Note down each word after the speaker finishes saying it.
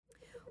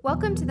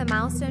Welcome to the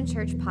Milestone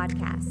Church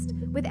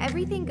podcast. With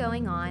everything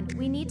going on,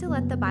 we need to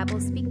let the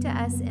Bible speak to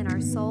us in our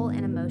soul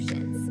and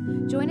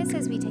emotions. Join us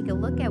as we take a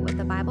look at what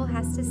the Bible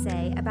has to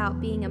say about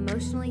being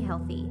emotionally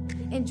healthy.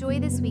 Enjoy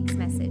this week's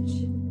message.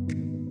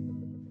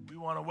 We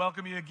want to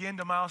welcome you again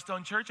to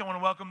Milestone Church. I want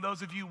to welcome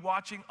those of you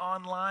watching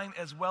online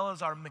as well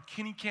as our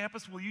McKinney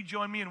campus. Will you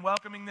join me in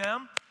welcoming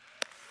them?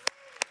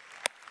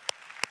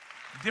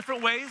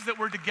 Different ways that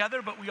we're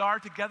together, but we are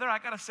together. I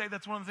got to say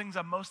that's one of the things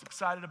I'm most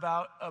excited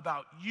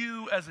about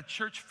you as a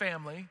church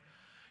family.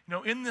 You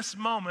know, in this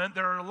moment,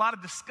 there are a lot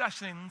of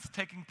discussions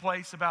taking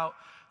place about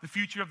the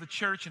future of the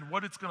church and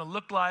what it's going to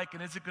look like,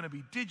 and is it going to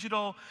be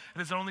digital,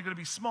 and is it only going to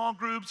be small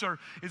groups, or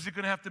is it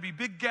going to have to be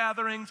big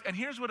gatherings? And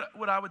here's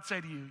what I would say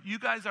to you. You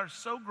guys are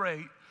so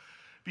great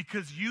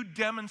because you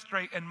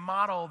demonstrate and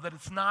model that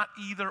it's not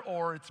either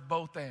or, it's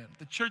both and.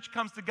 The church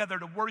comes together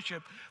to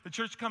worship. The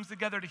church comes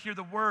together to hear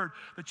the word.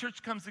 The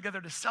church comes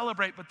together to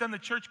celebrate, but then the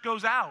church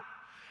goes out.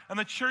 And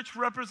the church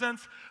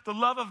represents the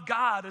love of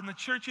God, and the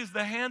church is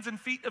the hands and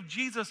feet of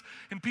Jesus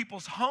in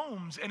people's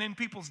homes and in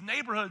people's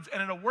neighborhoods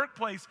and in a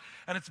workplace,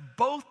 and it's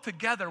both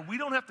together. We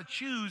don't have to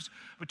choose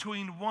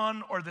between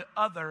one or the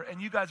other, and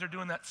you guys are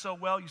doing that so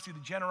well. You see the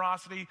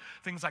generosity,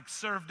 things like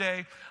Serve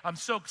Day. I'm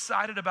so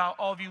excited about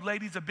all of you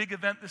ladies, a big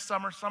event this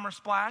summer, Summer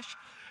Splash.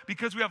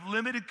 Because we have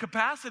limited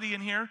capacity in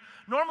here,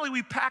 normally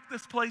we pack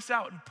this place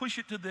out and push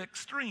it to the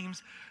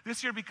extremes.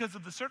 This year, because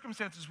of the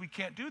circumstances, we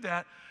can't do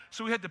that.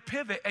 So we had to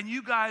pivot, and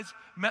you guys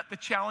met the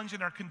challenge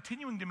and are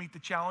continuing to meet the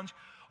challenge.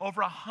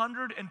 Over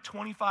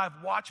 125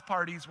 watch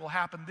parties will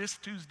happen this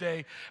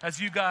Tuesday as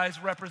you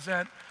guys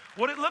represent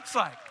what it looks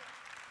like.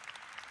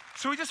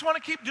 So we just want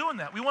to keep doing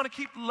that. We want to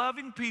keep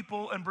loving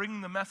people and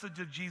bringing the message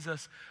of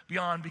Jesus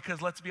beyond,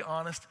 because let's be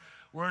honest,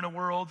 we're in a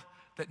world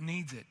that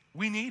needs it.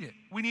 We need it.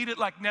 We need it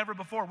like never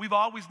before. We've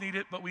always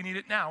needed it, but we need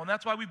it now. And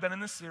that's why we've been in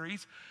this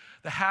series,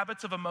 The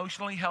Habits of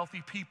Emotionally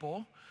Healthy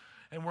People.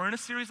 And we're in a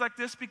series like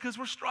this because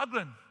we're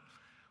struggling.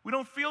 We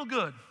don't feel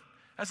good.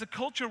 As a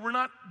culture, we're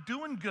not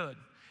doing good.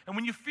 And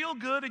when you feel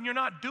good and you're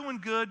not doing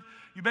good,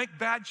 you make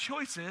bad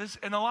choices.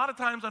 And a lot of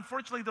times,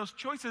 unfortunately, those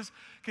choices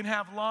can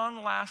have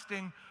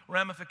long-lasting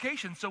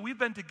ramifications. So we've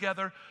been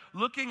together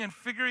looking and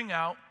figuring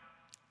out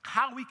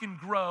how we can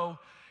grow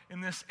in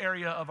this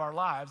area of our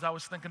lives. I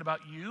was thinking about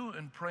you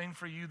and praying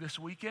for you this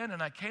weekend,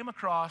 and I came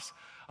across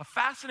a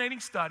fascinating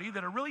study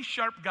that a really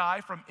sharp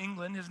guy from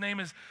England, his name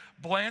is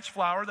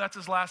Blanchflower, that's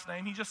his last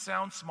name. He just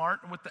sounds smart,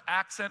 and with the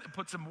accent, it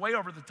puts him way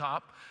over the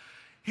top.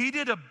 He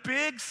did a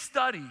big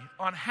study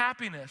on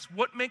happiness,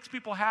 what makes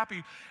people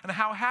happy, and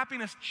how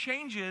happiness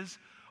changes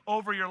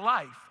over your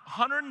life.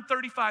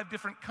 135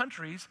 different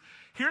countries.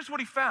 Here's what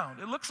he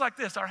found. It looks like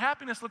this. Our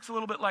happiness looks a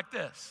little bit like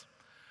this.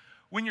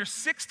 When you're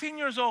 16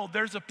 years old,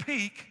 there's a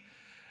peak,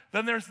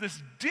 then there's this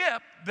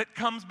dip that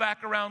comes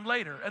back around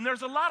later. And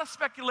there's a lot of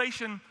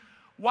speculation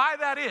why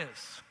that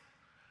is.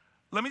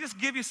 Let me just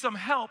give you some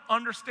help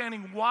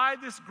understanding why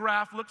this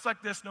graph looks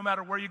like this no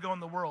matter where you go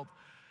in the world.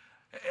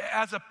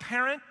 As a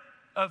parent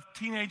of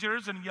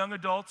teenagers and young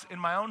adults in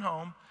my own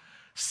home,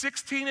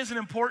 16 is an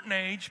important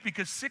age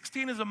because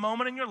 16 is a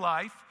moment in your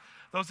life.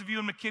 Those of you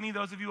in McKinney,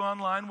 those of you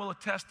online will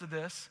attest to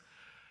this.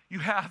 You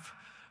have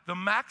the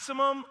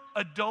maximum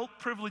adult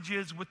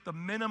privileges with the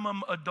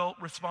minimum adult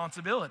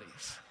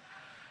responsibilities.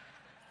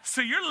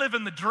 So you're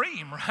living the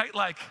dream, right?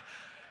 Like,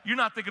 you're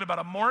not thinking about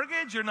a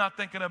mortgage, you're not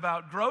thinking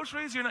about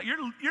groceries,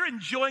 you're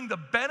enjoying the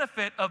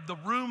benefit of the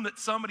room that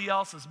somebody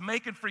else is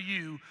making for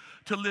you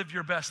to live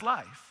your best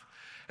life.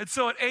 And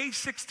so at age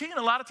 16,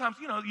 a lot of times,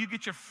 you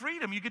get your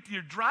freedom, you get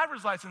your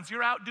driver's license,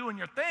 you're out doing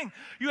your thing.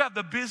 You have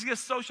the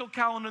busiest social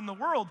calendar in the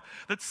world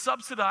that's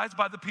subsidized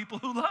by the people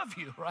who love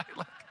you, right?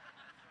 Like,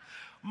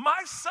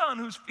 my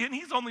son,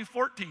 he's only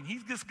 14,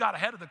 he's just got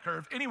ahead of the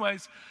curve.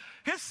 Anyways,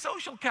 his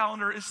social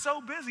calendar is so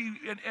busy,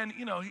 and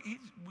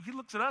he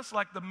looks at us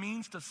like the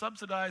means to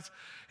subsidize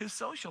his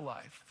social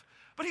life.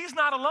 But he's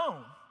not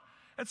alone.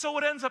 And so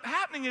what ends up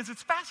happening is,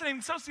 it's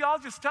fascinating.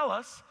 Sociologists tell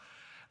us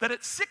that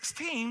at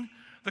 16,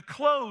 the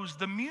clothes,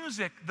 the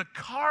music, the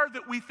car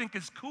that we think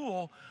is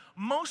cool,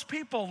 most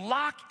people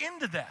lock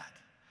into that.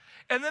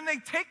 And then they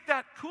take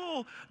that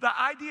cool, the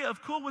idea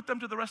of cool with them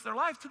to the rest of their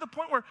lives, to the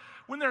point where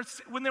when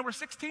they were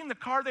 16, the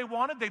car they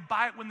wanted, they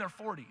buy it when they're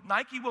 40.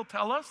 Nike will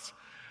tell us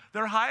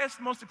their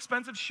highest, most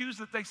expensive shoes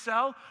that they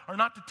sell are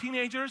not to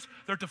teenagers,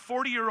 they're to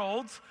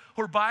 40-year-olds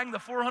who are buying the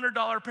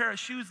 $400 pair of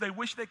shoes they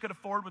wish they could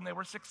afford when they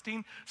were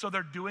 16, so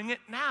they're doing it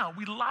now.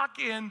 We lock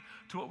in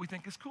to what we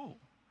think is cool,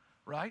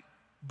 right?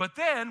 But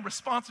then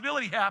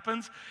responsibility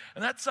happens,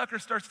 and that sucker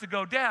starts to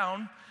go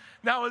down.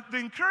 Now, the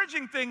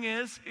encouraging thing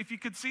is, if you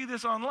could see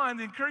this online,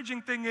 the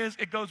encouraging thing is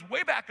it goes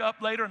way back up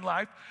later in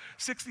life.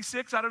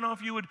 66, I don't know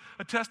if you would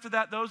attest to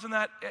that, those in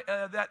that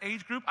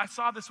age group. I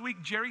saw this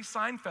week Jerry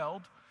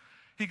Seinfeld.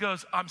 He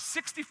goes, I'm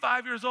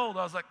 65 years old.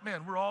 I was like,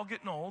 man, we're all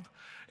getting old.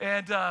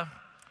 And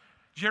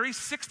Jerry's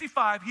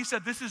 65. He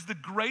said, this is the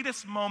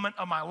greatest moment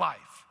of my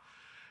life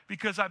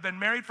because I've been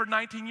married for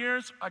 19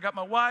 years. I got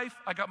my wife.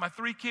 I got my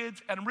 3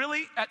 kids. And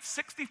really, at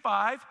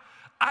 65,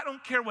 I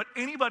don't care what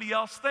anybody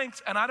else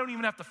thinks, and I don't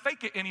even have to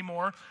fake it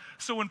anymore.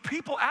 So when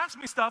people ask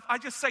me stuff, I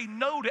just say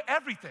no to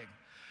everything.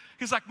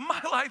 He's like, my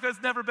life has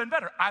never been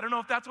better. I don't know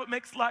if that's what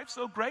makes life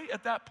so great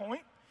at that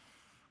point,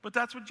 but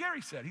that's what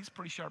Jerry said. He's a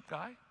pretty sharp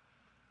guy.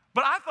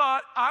 But I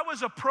thought I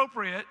was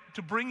appropriate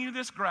to bring you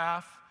this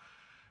graph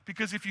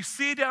because if you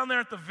see down there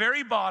at the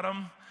very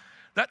bottom,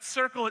 that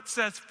circle, it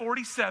says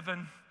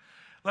 47.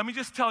 Let me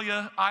just tell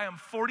you, I am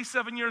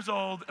 47 years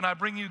old, and I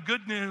bring you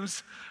good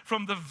news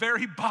from the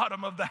very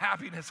bottom of the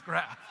happiness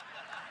graph.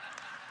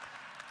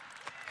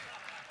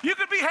 You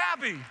could be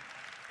happy.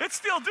 It's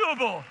still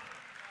doable,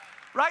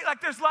 right?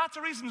 Like there's lots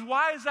of reasons.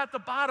 Why is that the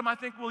bottom? I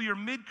think, well, you're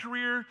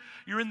mid-career.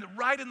 You're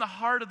right in the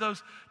heart of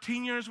those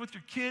teen years with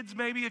your kids,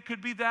 maybe. It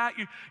could be that.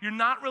 You're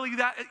not really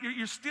that.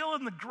 You're still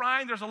in the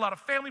grind. There's a lot of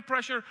family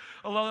pressure,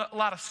 a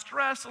lot of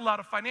stress, a lot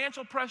of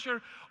financial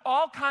pressure,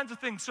 all kinds of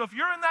things. So if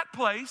you're in that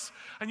place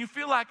and you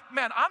feel like,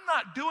 man, I'm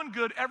not doing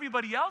good,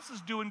 everybody else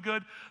is doing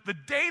good, the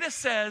data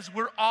says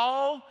we're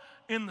all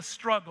in the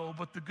struggle.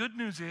 But the good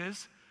news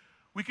is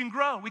we can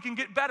grow. We can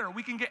get better.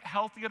 We can get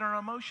healthy in our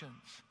emotions.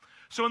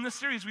 So in this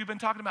series, we've been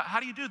talking about how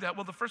do you do that?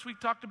 Well, the first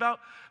week talked about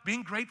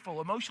being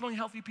grateful. Emotionally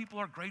healthy people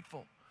are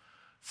grateful.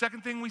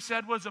 Second thing we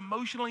said was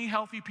emotionally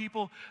healthy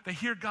people, they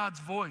hear God's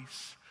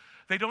voice.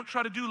 They don't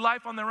try to do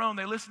life on their own.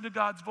 They listen to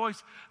God's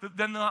voice.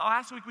 Then the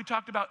last week we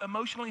talked about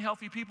emotionally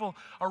healthy people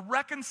are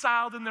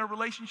reconciled in their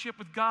relationship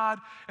with God,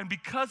 and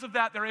because of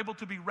that, they're able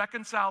to be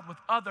reconciled with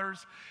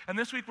others. And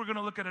this week we're going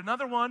to look at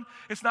another one.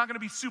 It's not going to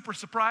be super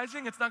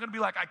surprising. It's not going to be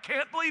like, I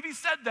can't believe he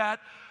said that,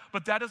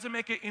 but that doesn't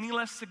make it any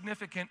less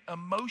significant.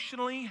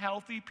 Emotionally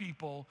healthy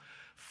people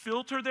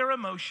filter their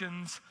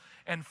emotions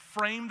and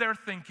frame their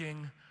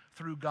thinking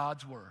through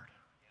God's word.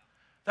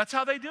 That's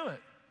how they do it.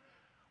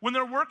 When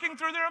they're working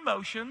through their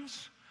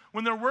emotions,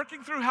 when they're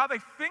working through how they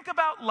think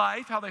about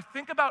life, how they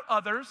think about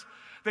others,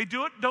 they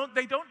don't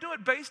do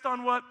it based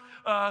on what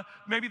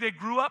maybe they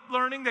grew up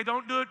learning. They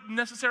don't do it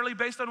necessarily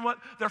based on what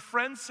their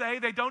friends say.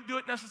 They don't do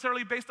it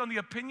necessarily based on the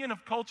opinion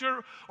of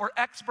culture or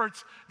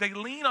experts. They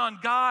lean on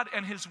God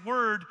and His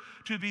Word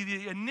to be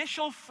the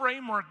initial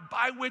framework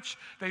by which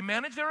they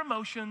manage their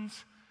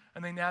emotions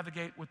and they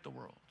navigate with the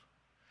world.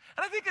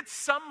 And I think at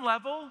some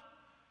level,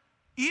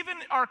 even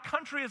our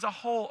country as a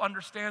whole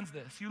understands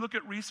this. You look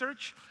at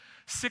research,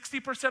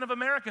 60% of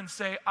Americans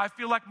say, I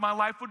feel like my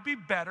life would be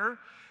better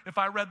if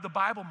I read the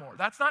Bible more.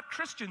 That's not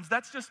Christians,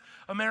 that's just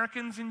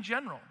Americans in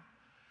general.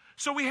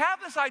 So we have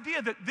this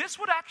idea that this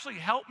would actually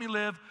help me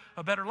live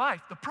a better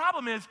life. The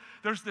problem is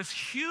there's this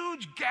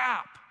huge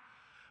gap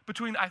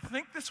between I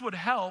think this would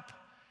help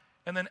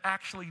and then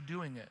actually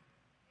doing it.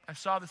 I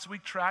saw this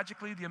week,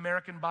 tragically, the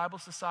American Bible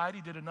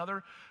Society did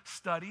another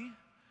study,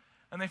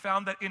 and they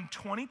found that in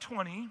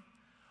 2020,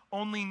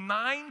 only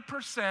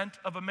 9%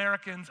 of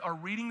Americans are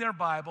reading their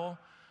Bible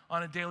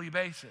on a daily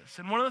basis.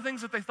 And one of the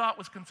things that they thought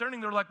was concerning,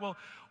 they were like, well,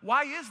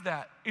 why is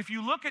that? If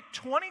you look at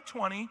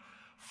 2020,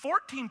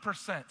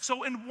 14%.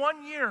 So in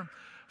 1 year,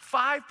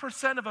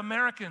 5% of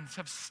Americans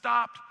have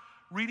stopped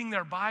reading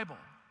their Bible.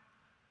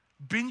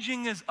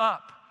 Binging is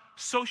up.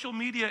 Social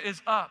media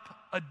is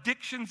up.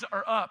 Addictions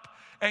are up.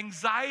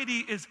 Anxiety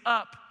is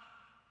up.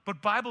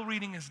 But Bible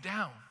reading is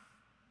down.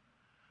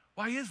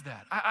 Why is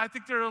that? I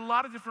think there are a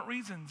lot of different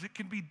reasons. It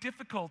can be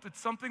difficult. It's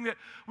something that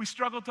we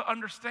struggle to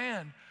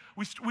understand.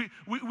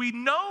 We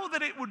know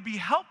that it would be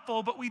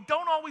helpful, but we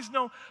don't always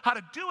know how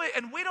to do it,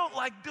 and we don't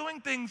like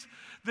doing things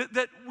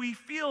that we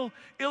feel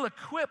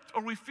ill-equipped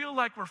or we feel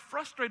like we're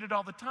frustrated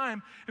all the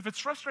time. If it's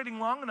frustrating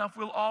long enough,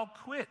 we'll all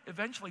quit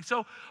eventually.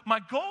 So my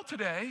goal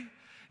today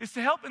is to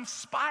help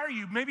inspire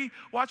you, maybe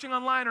watching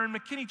online or in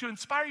McKinney, to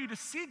inspire you to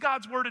see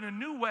God's word in a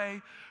new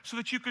way so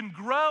that you can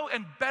grow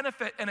and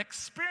benefit and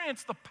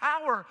experience the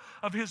power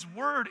of His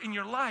word in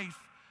your life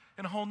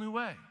in a whole new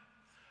way.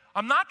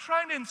 I'm not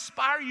trying to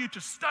inspire you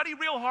to study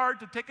real hard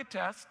to take a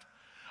test.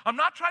 I'm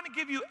not trying to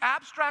give you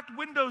abstract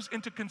windows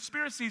into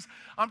conspiracies.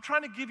 I'm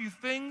trying to give you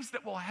things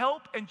that will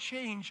help and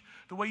change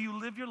the way you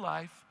live your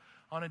life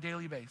on a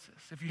daily basis.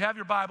 If you have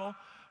your Bible,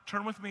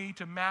 turn with me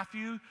to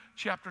Matthew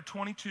chapter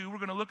 22. We're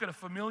going to look at a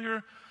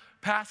familiar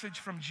passage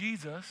from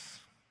Jesus.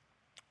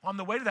 On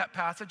the way to that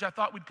passage, I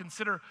thought we'd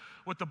consider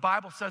what the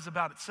Bible says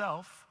about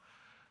itself.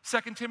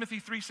 2 Timothy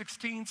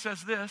 3:16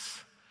 says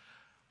this,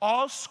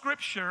 all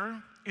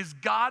Scripture is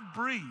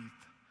God-breathed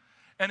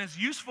and is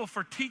useful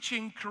for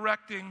teaching,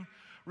 correcting,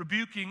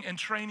 rebuking, and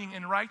training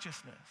in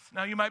righteousness.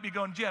 Now you might be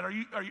going, Jed, are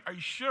you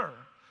sure?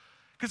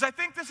 Because I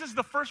think this is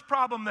the first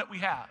problem that we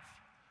have.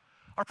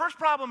 Our first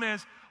problem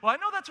is, well, I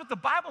know that's what the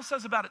Bible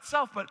says about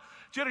itself, but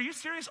Jed, are you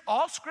serious?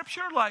 All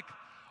Scripture? Like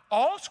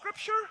all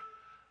Scripture?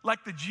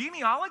 Like the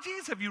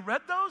genealogies? Have you read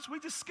those? We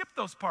just skipped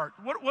those parts.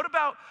 What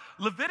about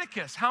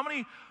Leviticus? How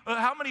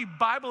many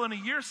Bible in a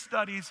year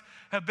studies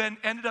have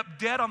ended up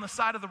dead on the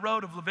side of the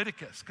road of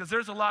Leviticus? Because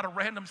there's a lot of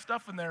random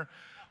stuff in there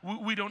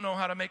we don't know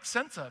how to make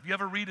sense of. You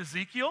ever read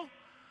Ezekiel?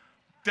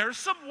 There's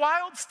some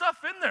wild stuff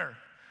in there.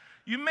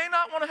 You may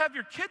not want to have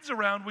your kids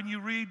around when you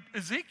read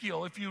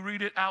Ezekiel if you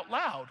read it out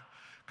loud.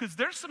 Because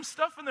there's some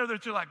stuff in there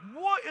that you're like,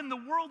 what in the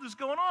world is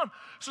going on?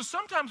 So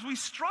sometimes we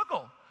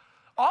struggle.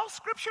 all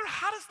Scripture?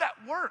 How does that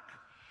work?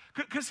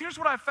 Because here's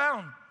what I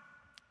found.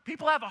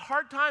 People have a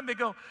hard time. They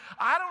go,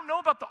 I don't know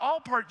about the all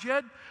part,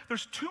 Jed.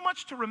 There's too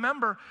much to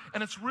remember,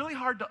 and it's really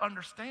hard to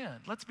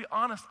understand. Let's be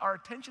honest, our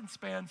attention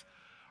spans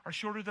are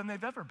shorter than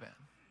they've ever been.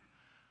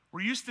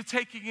 We're used to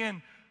taking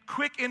in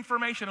quick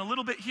information, a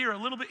little bit here, a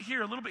little bit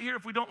here, a little bit here.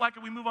 If we don't like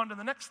it, we move on to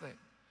the next thing.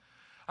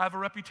 I have a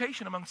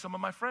reputation among some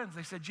of my friends.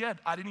 They said, Jed,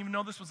 I didn't even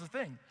know this was a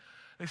thing.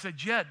 They said,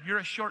 Jed, you're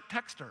a short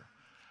texter.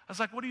 I was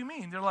like, what do you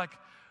mean? They're like,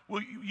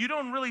 well, you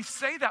don't really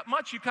say that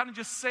much. You kind of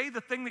just say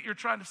the thing that you're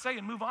trying to say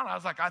and move on. I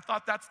was like, I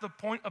thought that's the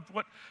point of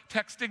what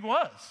texting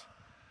was.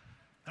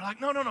 They're like,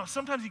 no.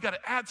 Sometimes you got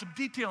to add some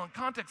detail and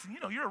context, and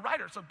you're a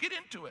writer, so get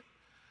into it.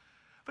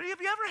 But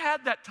have you ever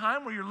had that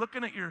time where you're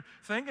looking at your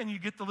thing and you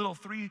get the little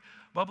 3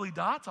 bubbly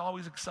dots,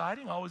 always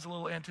exciting, always a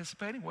little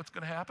anticipating what's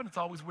going to happen? It's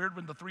always weird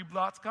when the 3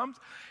 dots comes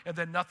and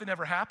then nothing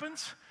ever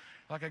happens.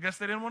 Like, I guess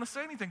they didn't want to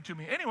say anything to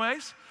me.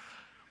 Anyways,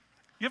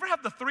 you ever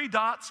have the 3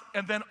 dots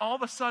and then all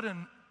of a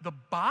sudden the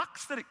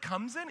box that it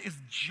comes in is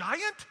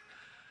giant?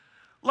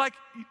 Like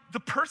the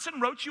person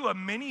wrote you a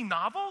mini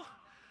novel?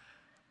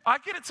 I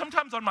get it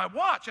sometimes on my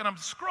watch, and I'm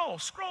scroll.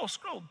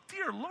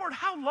 Dear Lord,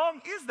 how long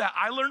is that?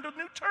 I learned a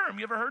new term.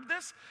 You ever heard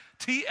this?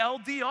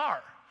 TLDR.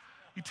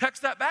 You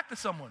text that back to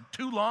someone.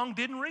 Too long,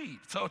 didn't read.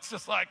 So it's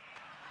just like.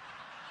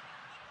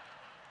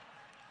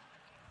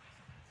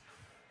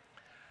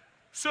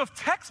 So if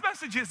text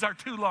messages are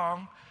too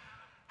long,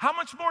 how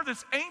much more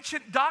this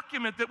ancient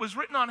document that was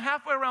written on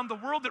halfway around the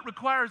world that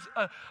requires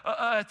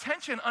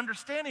attention,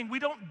 understanding. We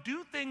don't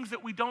do things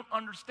that we don't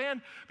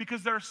understand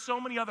because there are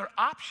so many other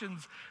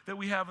options that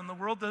we have in the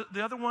world.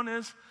 The other one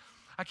is,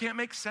 I can't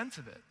make sense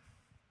of it.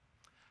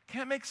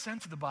 Can't make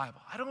sense of the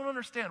Bible. I don't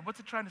understand. What's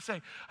it trying to say?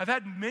 I've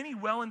had many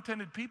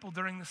well-intended people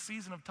during this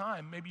season of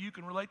time. Maybe you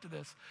can relate to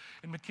this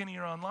in McKinney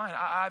or online.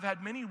 I've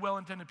had many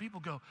well-intended people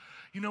go,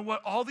 you know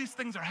what? All these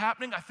things are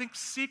happening. I think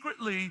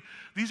secretly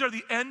these are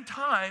the end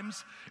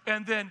times.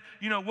 And then,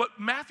 what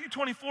Matthew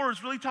 24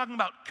 is really talking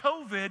about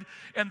COVID,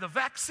 and the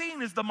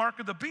vaccine is the mark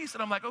of the beast.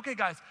 And I'm like, okay,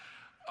 guys,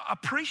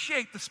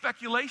 appreciate the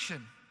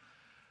speculation.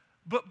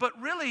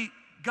 But really,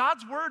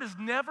 God's word has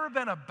never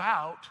been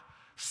about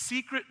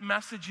secret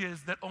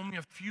messages that only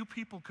a few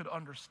people could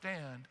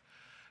understand.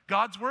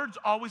 God's word's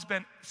always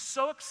been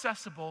so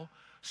accessible,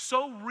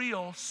 so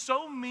real,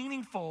 so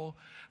meaningful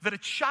that a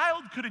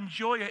child could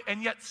enjoy it,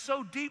 and yet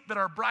so deep that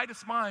our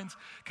brightest minds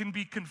can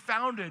be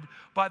confounded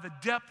by the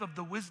depth of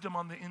the wisdom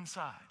on the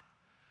inside.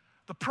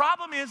 The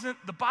problem isn't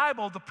the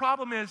Bible, the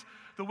problem is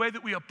the way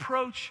that we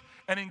approach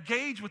and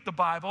engage with the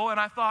Bible. And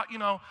I thought,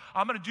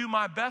 I'm going to do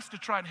my best to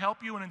try and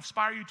help you and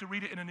inspire you to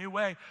read it in a new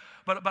way.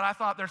 But I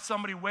thought there's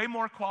somebody way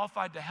more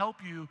qualified to help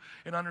you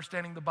in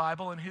understanding the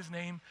Bible, and his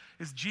name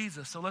is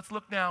Jesus. So let's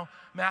look now,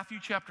 Matthew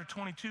chapter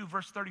 22,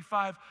 verse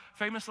 35,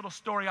 famous little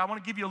story. I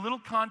want to give you a little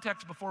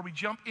context before we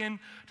jump in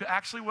to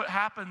actually what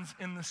happens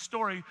in the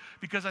story,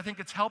 because I think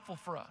it's helpful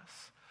for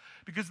us.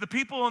 Because the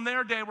people in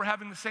their day were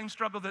having the same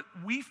struggle that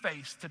we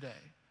face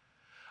today.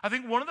 I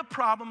think one of the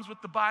problems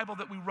with the Bible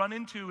that we run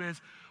into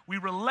is we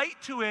relate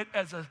to it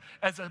as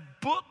a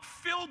book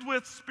filled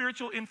with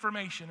spiritual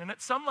information. And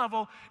at some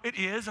level, it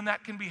is, and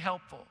that can be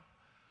helpful.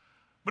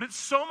 But it's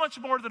so much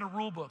more than a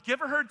rule book. You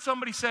ever heard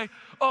somebody say,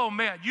 oh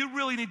man, you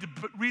really need to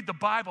read the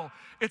Bible.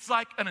 It's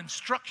like an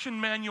instruction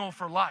manual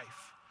for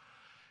life.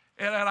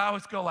 And I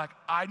always go like,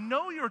 I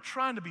know you're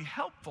trying to be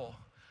helpful,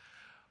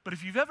 but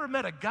if you've ever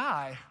met a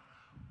guy,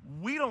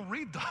 we don't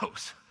read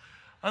those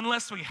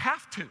unless we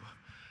have to.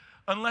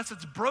 Unless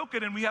it's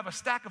broken and we have a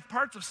stack of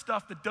parts of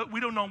stuff that we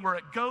don't know where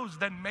it goes,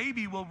 then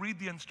maybe we'll read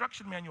the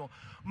instruction manual.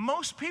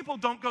 Most people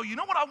don't go, you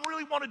know what I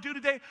really want to do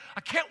today?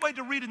 I can't wait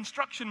to read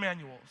instruction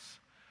manuals.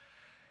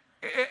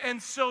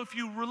 And so if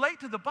you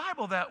relate to the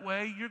Bible that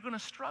way, you're going to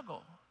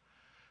struggle.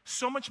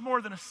 So much more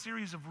than a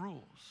series of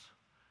rules.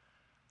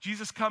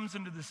 Jesus comes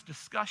into this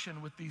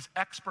discussion with these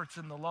experts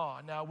in the law.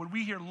 Now, when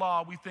we hear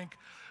law, we think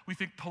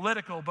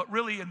political, but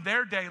really in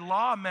their day,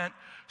 law meant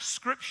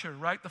scripture,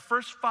 right? The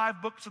first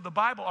 5 books of the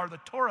Bible are the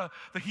Torah,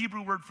 the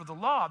Hebrew word for the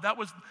law. That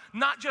was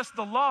not just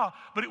the law,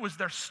 but it was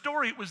their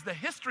story, it was the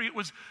history, it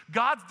was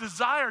God's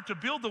desire to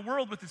build the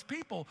world with his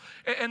people.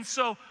 And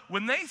so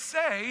when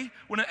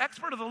an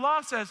expert of the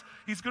law says,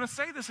 he's going to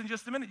say this in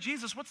just a minute,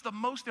 Jesus, what's the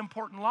most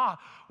important law?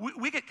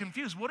 We get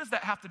confused. What does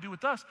that have to do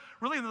with us?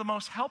 Really, the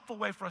most helpful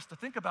way for us to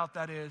think about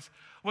that is,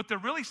 what they're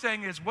really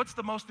saying is, what's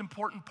the most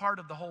important part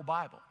of the whole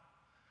Bible?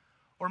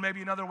 Or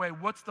maybe another way,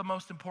 what's the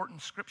most important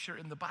scripture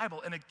in the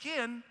Bible? And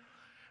again,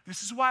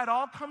 this is why it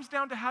all comes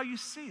down to how you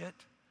see it.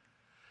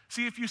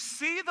 See, if you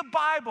see the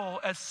Bible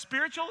as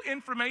spiritual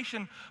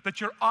information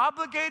that you're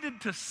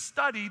obligated to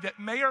study that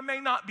may or may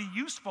not be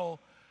useful,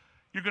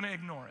 you're going to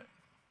ignore it.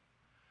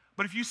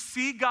 But if you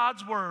see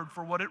God's word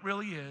for what it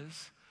really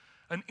is,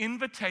 an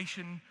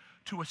invitation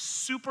to a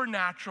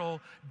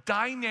supernatural,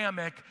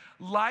 dynamic,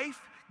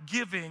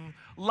 life-giving,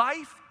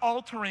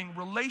 life-altering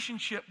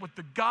relationship with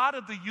the God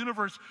of the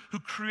universe who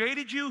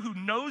created you, who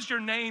knows your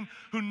name,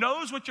 who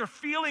knows what you're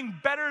feeling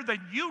better than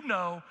you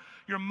know,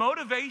 your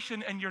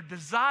motivation and your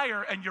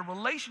desire and your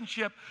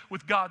relationship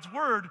with God's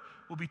word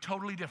will be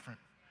totally different.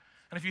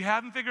 And if you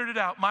haven't figured it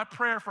out, my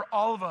prayer for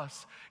all of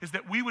us is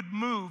that we would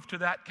move to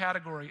that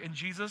category, and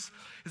Jesus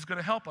is going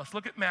to help us.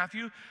 Look at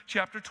Matthew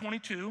chapter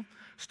 22,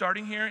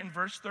 starting here in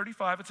verse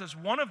 35. It says,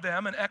 one of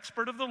them, an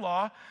expert of the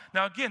law.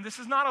 Now again, this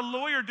is not a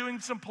lawyer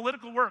doing some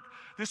political work.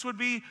 This would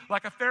be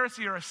like a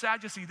Pharisee or a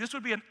Sadducee. This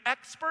would be an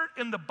expert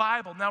in the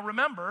Bible. Now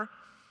remember,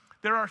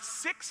 there are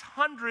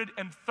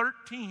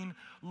 613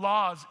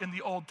 laws in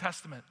the Old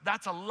Testament.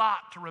 That's a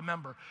lot to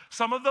remember.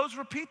 Some of those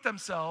repeat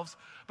themselves,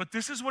 but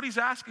this is what he's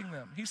asking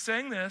them. He's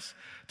saying this,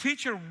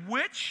 teacher,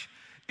 which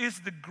is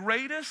the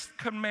greatest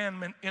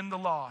commandment in the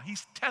law?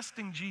 He's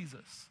testing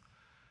Jesus.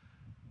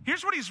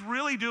 Here's what he's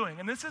really doing,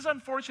 and this is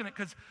unfortunate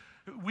because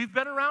we've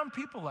been around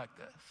people like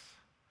this.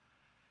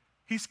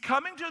 He's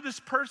coming to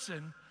this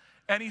person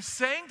and he's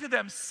saying to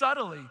them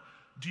subtly,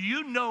 do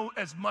you know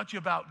as much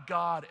about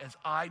God as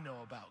I know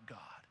about God?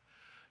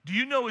 Do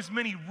you know as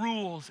many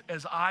rules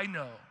as I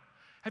know?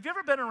 Have you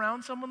ever been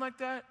around someone like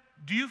that?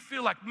 Do you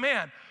feel like,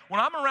 man,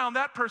 when I'm around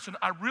that person,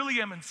 I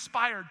really am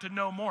inspired to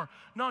know more?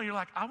 No, you're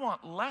like, I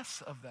want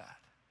less of that.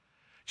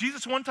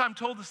 Jesus one time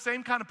told the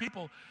same kind of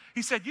people,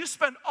 he said, you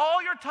spend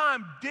all your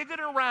time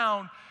digging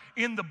around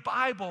in the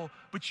Bible,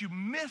 but you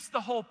miss the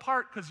whole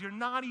part because you're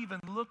not even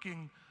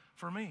looking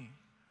for me.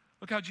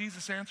 Look how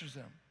Jesus answers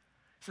them.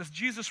 It says,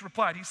 Jesus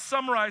replied, he's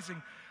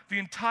summarizing the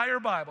entire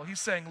Bible. He's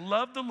saying,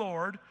 love the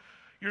Lord,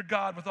 your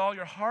God, with all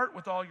your heart,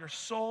 with all your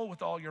soul,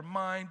 with all your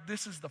mind.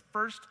 This is the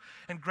first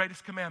and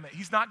greatest commandment.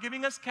 He's not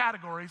giving us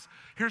categories.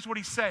 Here's what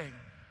he's saying.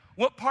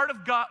 What part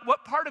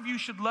of you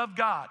should love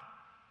God?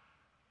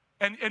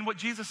 And what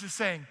Jesus is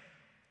saying,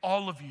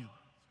 all of you.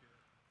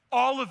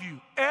 All of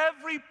you.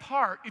 Every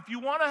part. If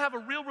you want to have a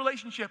real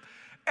relationship,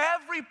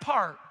 every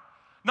part,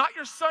 not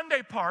your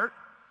Sunday part,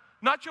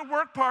 not your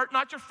work part,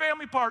 not your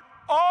family part,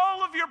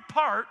 all of your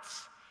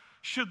parts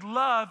should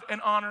love and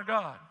honor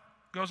God.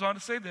 Goes on to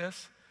say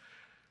this,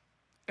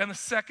 and the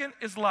second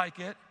is like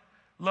it,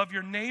 love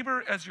your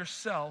neighbor as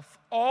yourself.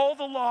 All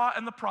the law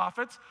and the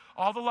prophets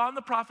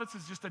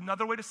is just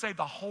another way to say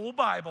the whole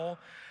Bible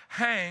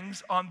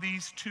hangs on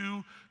these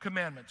two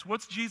commandments.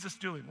 What's Jesus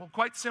doing? Well,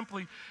 quite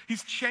simply,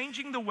 he's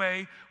changing the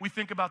way we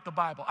think about the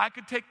Bible. I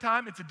could take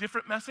time, it's a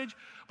different message,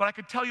 but I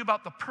could tell you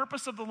about the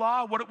purpose of the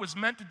law, what it was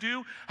meant to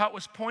do, how it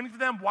was pointing to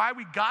them, why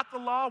we got the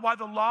law, why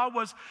the law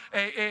was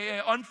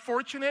a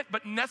unfortunate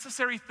but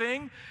necessary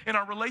thing in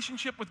our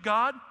relationship with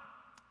God.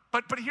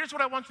 But here's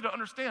what I want you to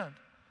understand.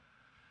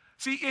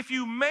 See, if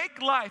you make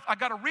life, I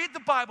got to read the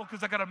Bible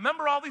because I got to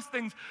remember all these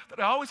things that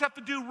I always have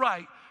to do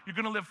right, you're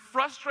going to live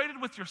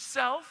frustrated with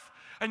yourself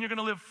and you're going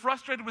to live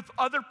frustrated with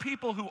other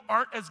people who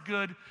aren't as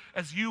good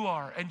as you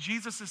are. And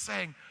Jesus is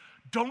saying,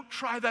 don't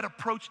try that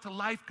approach to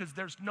life because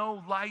there's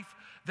no life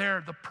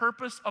there. The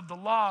purpose of the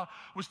law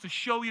was to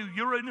show you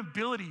your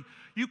inability.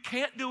 You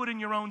can't do it in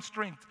your own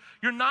strength.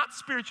 You're not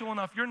spiritual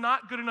enough. You're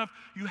not good enough.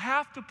 You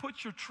have to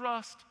put your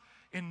trust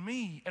in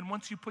me, and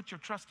once you put your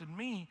trust in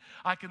me,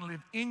 I can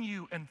live in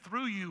you and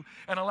through you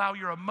and allow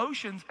your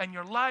emotions and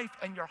your life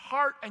and your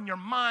heart and your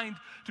mind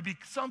to be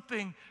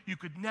something you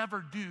could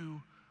never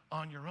do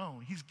on your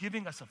own. He's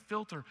giving us a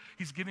filter.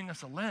 He's giving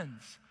us a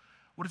lens.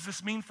 What does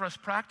this mean for us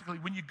practically?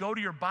 When you go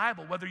to your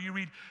Bible, whether you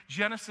read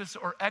Genesis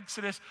or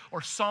Exodus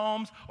or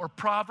Psalms or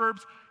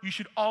Proverbs, you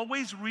should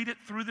always read it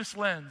through this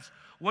lens.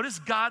 What is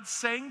God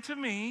saying to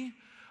me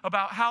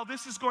about how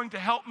this is going to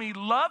help me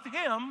love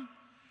him,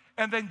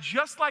 and then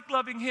just like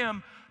loving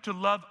him, to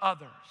love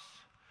others?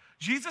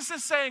 Jesus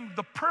is saying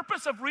the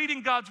purpose of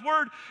reading God's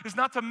word is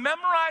not to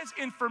memorize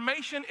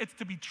information, it's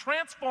to be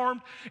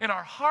transformed in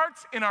our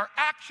hearts, in our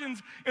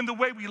actions, in the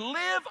way we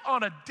live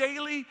on a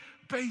daily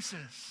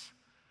basis.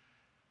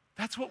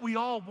 That's what we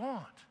all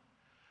want.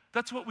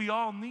 That's what we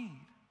all need.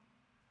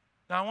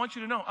 Now I want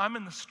you to know, I'm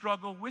in the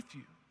struggle with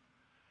you.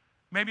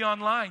 Maybe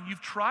online,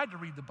 you've tried to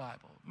read the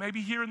Bible.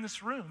 Maybe here in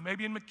this room,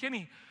 maybe in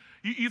McKinney,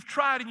 you've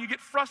tried and you get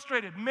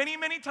frustrated. Many,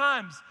 many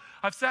times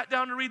I've sat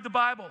down to read the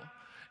Bible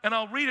and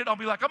I'll read it. I'll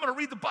be like, I'm going to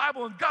read the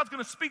Bible and God's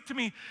going to speak to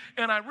me.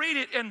 And I read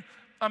it and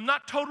I'm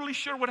not totally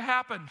sure what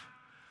happened.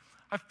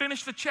 I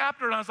finished the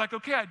chapter and I was like,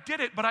 okay, I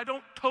did it, but I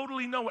don't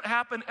totally know what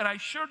happened. And I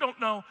sure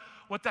don't know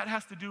what that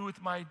has to do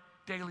with my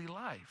daily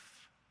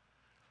life.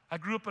 I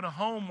grew up in a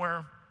home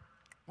where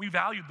we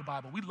valued the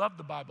Bible. We loved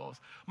the Bible.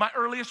 My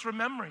earliest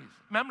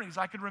memories,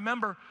 I could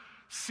remember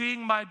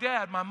seeing my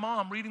dad, my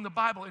mom reading the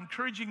Bible,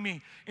 encouraging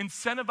me,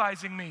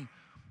 incentivizing me,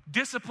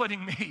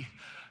 disciplining me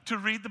to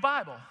read the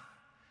Bible.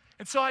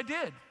 And so I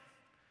did.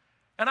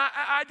 And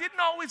I didn't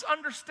always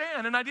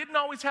understand, and I didn't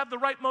always have the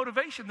right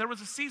motivation. There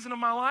was a season of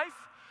my life,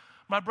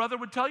 my brother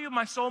would tell you,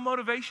 my sole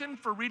motivation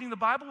for reading the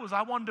Bible was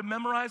I wanted to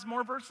memorize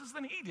more verses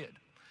than he did.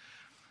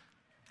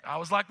 I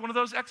was like one of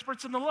those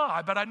experts in the law.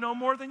 I bet I know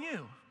more than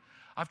you.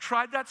 I've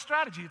tried that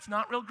strategy. It's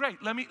not real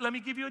great. Let me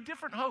give you a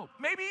different hope.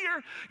 Maybe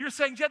you're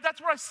saying, Jed,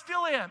 that's where I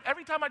still am.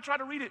 Every time I try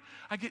to read it,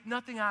 I get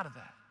nothing out of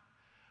that.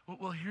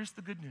 Well, here's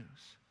the good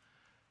news.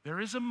 There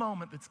is a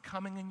moment that's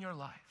coming in your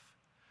life.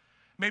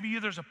 Maybe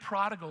there's a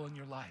prodigal in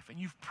your life and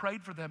you've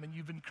prayed for them and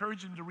you've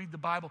encouraged them to read the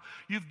Bible.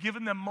 You've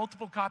given them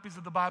multiple copies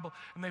of the Bible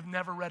and they've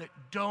never read it.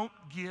 Don't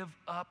give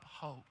up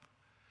hope.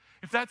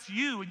 If that's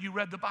you and you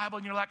read the Bible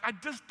and you're like, I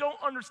just don't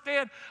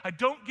understand, I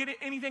don't get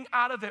anything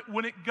out of it,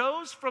 when it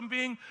goes from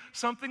being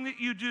something that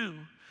you do,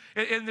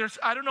 and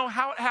I don't know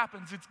how it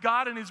happens. It's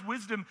God in his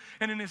wisdom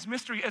and in his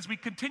mystery as we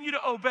continue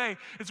to obey,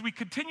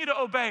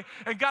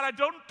 and God, I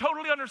don't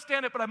totally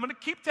understand it, but I'm going to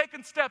keep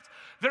taking steps.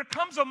 There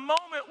comes a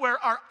moment where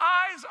our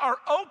eyes are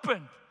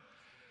opened,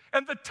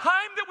 and the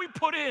time that we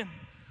put in,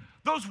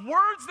 those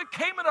words that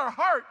came in our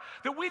heart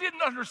that we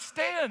didn't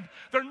understand,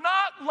 they're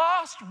not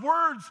lost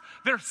words,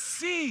 they're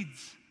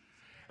seeds.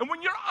 And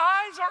when your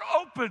eyes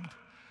are opened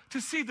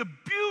to see the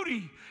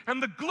beauty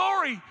and the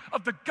glory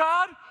of the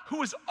God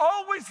who is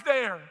always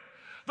there,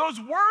 those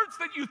words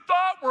that you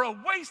thought were a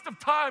waste of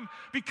time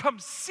become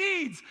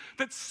seeds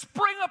that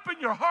spring up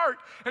in your heart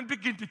and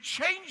begin to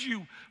change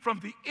you from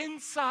the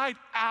inside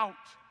out.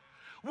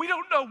 We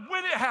don't know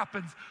when it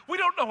happens. We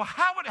don't know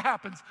how it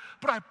happens.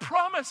 But I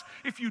promise,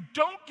 if you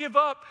don't give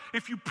up,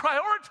 if you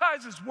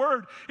prioritize his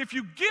word, if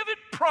you give it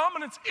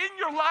prominence in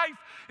your life,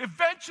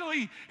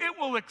 eventually it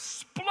will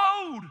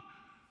explode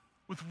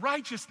with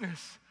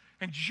righteousness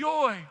and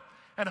joy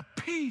and a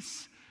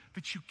peace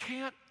that you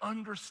can't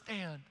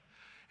understand.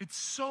 It's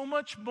so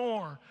much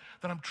more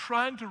than I'm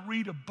trying to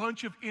read a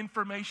bunch of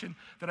information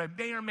that I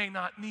may or may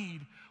not need.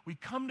 We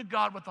come to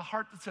God with a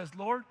heart that says,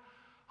 Lord,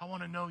 I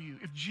want to know you.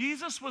 If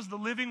Jesus was the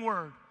living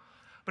word,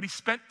 but he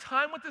spent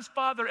time with his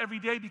Father every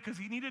day because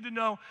he needed to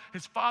know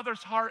his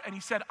Father's heart, and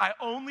he said, I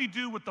only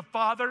do what the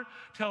Father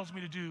tells me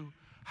to do,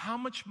 how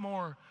much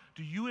more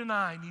do you and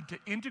I need to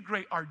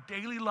integrate our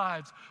daily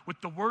lives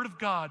with the Word of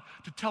God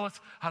to tell us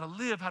how to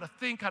live, how to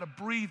think, how to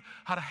breathe,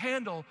 how to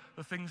handle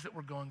the things that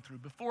we're going through?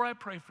 Before I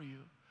pray for you,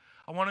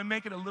 I want to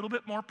make it a little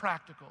bit more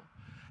practical.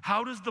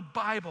 How does the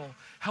Bible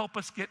help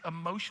us get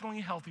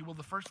emotionally healthy? Well,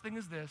 the first thing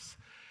is this.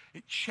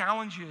 It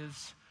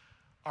challenges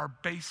our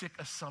basic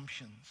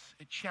assumptions.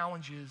 It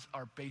challenges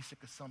our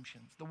basic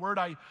assumptions. The word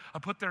I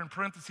put there in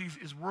parentheses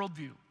is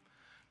worldview.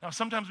 Now,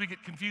 sometimes we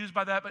get confused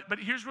by that, but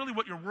here's really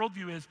what your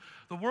worldview is.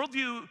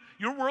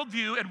 Your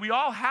worldview, and we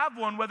all have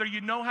one, whether you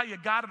know how you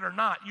got it or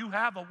not, you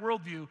have a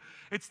worldview.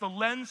 It's the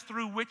lens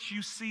through which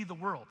you see the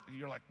world.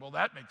 You're like, well,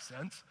 that makes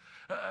sense.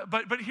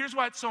 But here's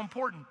why it's so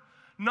important.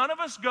 None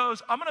of us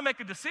goes, I'm gonna make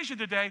a decision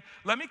today,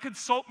 let me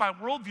consult my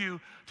worldview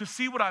to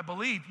see what I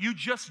believe. You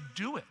just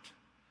do it.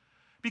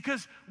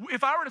 Because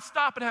if I were to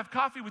stop and have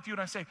coffee with you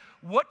and I say,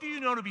 what do you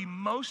know to be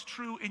most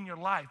true in your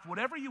life?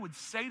 Whatever you would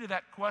say to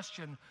that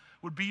question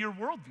would be your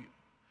worldview.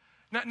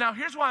 Now,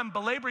 here's why I'm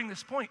belaboring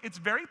this point. It's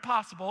very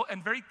possible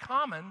and very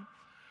common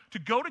to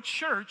go to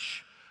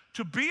church,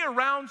 to be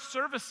around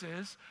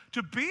services,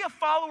 to be a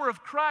follower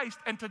of Christ,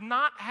 and to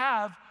not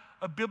have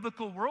a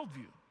biblical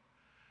worldview.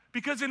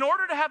 Because in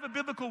order to have a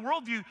biblical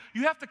worldview,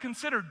 you have to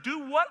consider,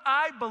 do what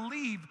I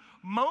believe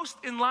most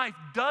in life,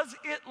 does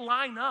it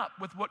line up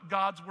with what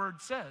God's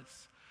word says?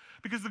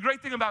 Because the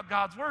great thing about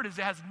God's word is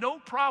it has no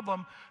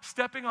problem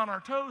stepping on our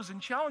toes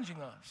and challenging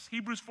us.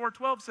 Hebrews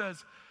 4:12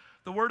 says,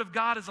 the word of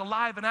God is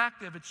alive and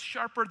active. It's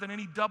sharper than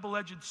any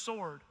double-edged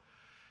sword.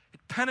 It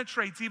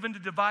penetrates even to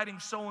dividing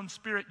soul and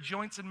spirit,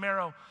 joints and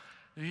marrow.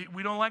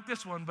 We don't like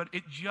this one, but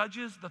it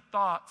judges the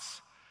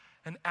thoughts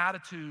and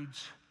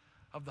attitudes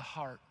of the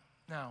heart.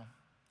 Now,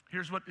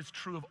 here's what is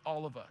true of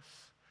all of us.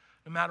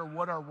 No matter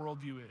what our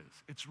worldview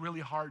is, it's really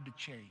hard to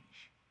change.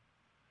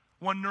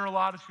 One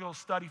neurological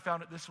study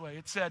found it this way.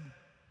 It said,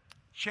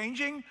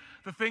 changing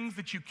the things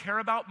that you care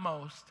about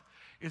most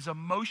is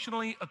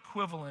emotionally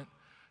equivalent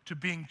to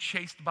being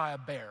chased by a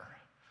bear.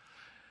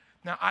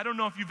 Now, I don't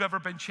know if you've ever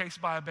been chased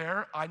by a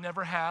bear. I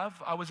never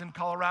have. I was in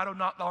Colorado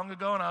not long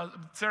ago, and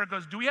Sarah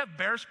goes, do we have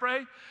bear spray?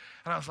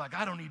 And I was like,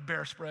 I don't need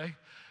bear spray.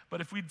 But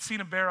if we'd seen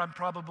a bear, I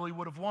probably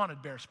would have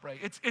wanted bear spray.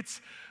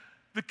 It's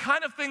the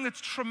kind of thing that's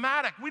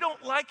traumatic. We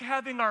don't like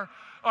having our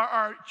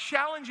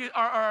challenges,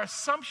 our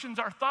assumptions,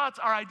 our thoughts,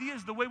 our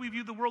ideas, the way we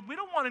view the world. We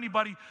don't want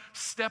anybody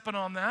stepping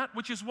on that,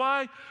 which is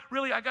why,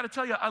 really, I got to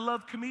tell you, I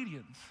love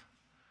comedians.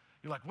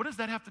 You're like, what does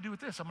that have to do with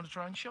this? I'm going to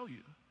try and show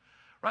you.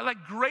 Right?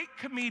 Like great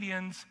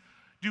comedians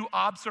do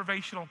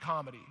observational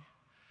comedy.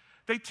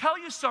 They tell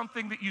you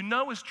something that you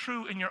know is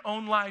true in your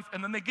own life,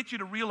 and then they get you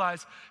to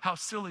realize how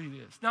silly it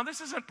is. Now, this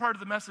isn't part of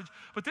the message,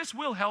 but this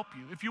will help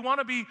you. If you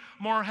want to be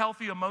more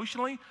healthy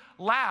emotionally,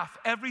 laugh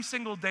every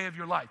single day of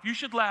your life. You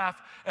should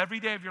laugh every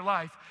day of your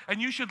life, and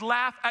you should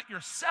laugh at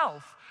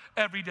yourself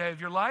every day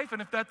of your life.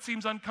 And if that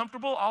seems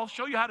uncomfortable, I'll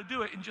show you how to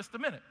do it in just a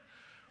minute.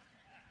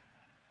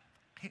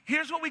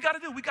 Here's what we got to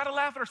do. We got to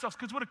laugh at ourselves,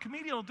 because what a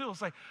comedian will do is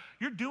say,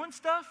 you're doing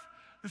stuff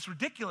that's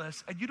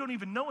ridiculous, and you don't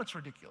even know it's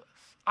ridiculous.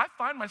 I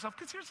find myself,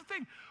 because here's the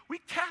thing, we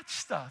catch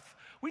stuff.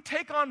 We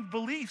take on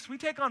beliefs, we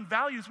take on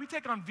values, we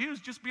take on views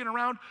just being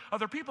around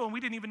other people, and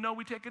we didn't even know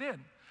we take it in.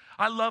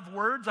 I love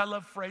words, I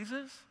love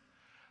phrases.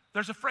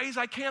 There's a phrase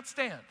I can't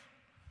stand.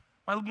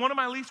 One of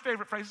my least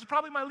favorite phrases,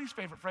 probably my least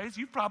favorite phrase,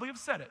 you probably have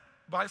said it,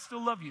 but I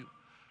still love you.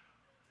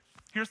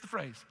 Here's the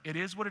phrase, it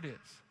is what it is.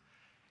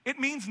 It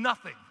means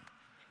nothing.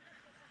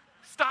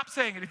 Stop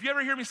saying it. If you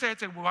ever hear me say it,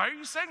 say, well, why are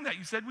you saying that?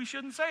 You said we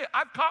shouldn't say it.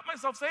 I've caught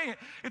myself saying it.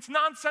 It's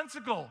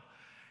nonsensical.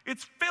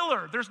 It's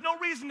filler. There's no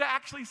reason to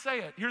actually say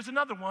it. Here's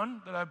another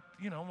one that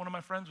one of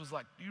my friends was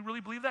like, do you really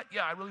believe that?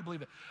 Yeah, I really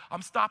believe it.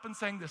 I'm stopping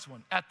saying this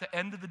one. At the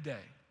end of the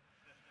day.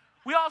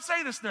 We all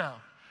say this now.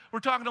 We're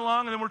talking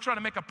along and then we're trying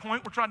to make a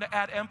point. We're trying to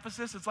add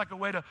emphasis. It's like a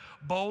way to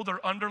bold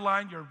or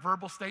underline your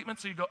verbal statement.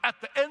 So you go, at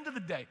the end of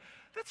the day.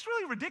 That's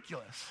really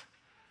ridiculous.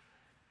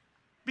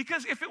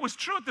 Because if it was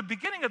true at the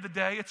beginning of the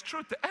day, it's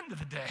true at the end of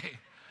the day.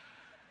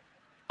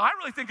 I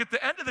really think at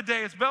the end of the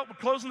day, it's about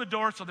closing the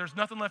door so there's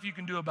nothing left you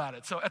can do about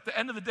it. So at the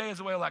end of the day is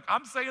a way like,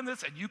 I'm saying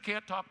this and you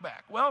can't talk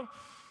back. Well,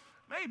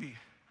 maybe.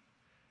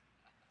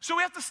 So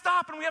we have to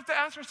stop and we have to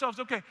ask ourselves,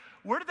 okay,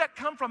 where did that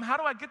come from? How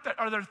do I get that?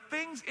 Are there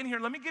things in here?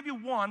 Let me give you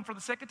one. For the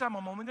sake of time,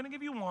 I'm only going to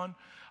give you one.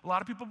 A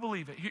lot of people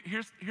believe it.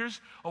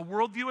 Here's a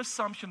worldview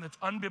assumption that's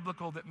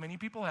unbiblical that many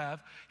people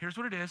have. Here's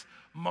what it is.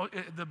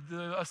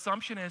 The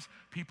assumption is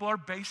people are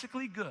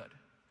basically good.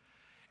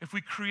 If we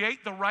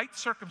create the right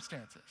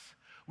circumstances,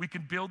 we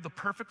can build the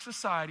perfect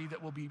society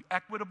that will be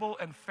equitable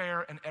and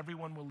fair and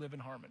everyone will live in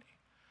harmony.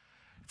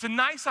 It's a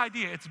nice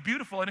idea. It's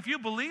beautiful. And if you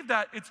believe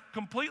that, it's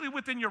completely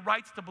within your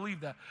rights to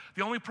believe that.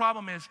 The only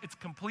problem is it's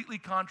completely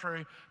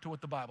contrary to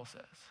what the Bible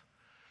says.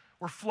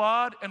 We're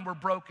flawed and we're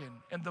broken.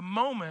 And the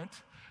moment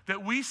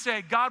that we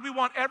say, God, we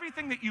want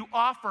everything that you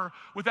offer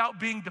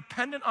without being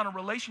dependent on a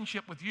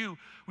relationship with you,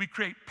 we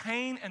create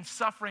pain and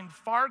suffering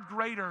far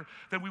greater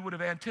than we would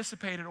have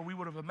anticipated or we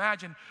would have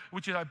imagined,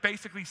 which is I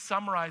basically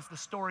summarized the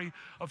story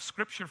of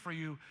Scripture for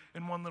you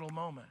in one little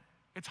moment.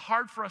 It's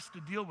hard for us to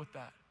deal with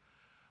that.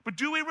 But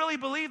do we really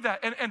believe that?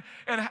 And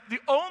the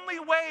only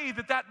way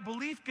that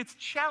belief gets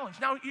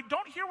challenged. Now, you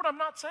don't hear what I'm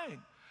not saying.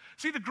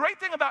 See, the great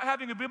thing about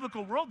having a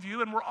biblical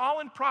worldview, and we're all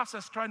in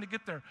process trying to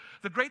get there,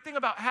 the great thing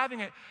about having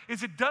it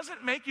is it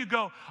doesn't make you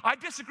go, I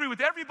disagree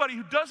with everybody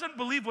who doesn't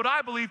believe what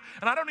I believe,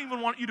 and I don't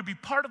even want you to be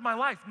part of my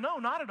life. No,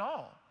 not at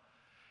all.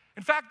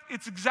 In fact,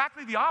 it's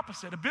exactly the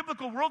opposite. A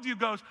biblical worldview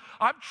goes,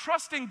 I'm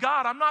trusting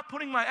God. I'm not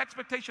putting my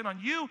expectation on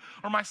you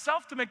or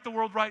myself to make the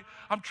world right.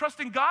 I'm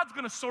trusting God's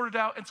going to sort it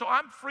out, and so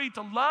I'm free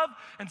to love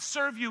and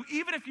serve you,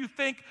 even if you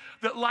think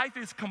that life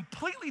is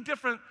completely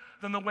different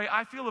than the way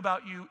I feel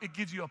about you. It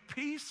gives you a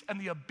peace and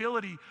the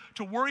ability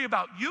to worry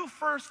about you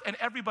first and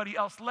everybody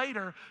else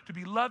later, to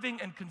be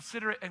loving and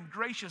considerate and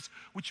gracious,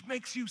 which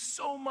makes you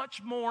so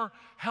much more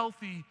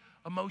healthy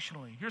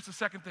emotionally. Here's the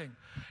second thing.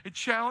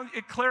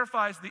 It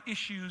clarifies the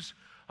issues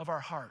of our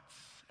hearts.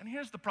 And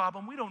here's the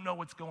problem. We don't know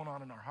what's going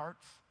on in our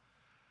hearts.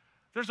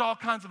 There's all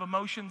kinds of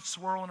emotions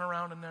swirling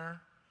around in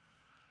there.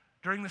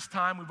 During this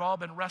time, we've all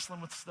been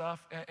wrestling with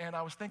stuff, and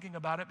I was thinking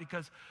about it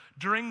because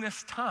during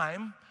this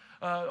time,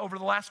 over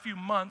the last few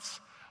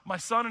months, my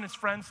son and his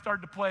friends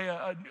started to play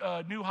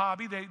a new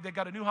hobby. They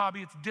got a new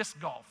hobby. It's disc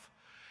golf.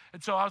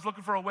 And so I was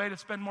looking for a way to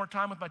spend more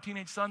time with my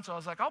teenage son, so I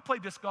was like, I'll play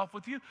disc golf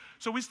with you.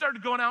 So we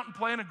started going out and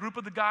playing. A group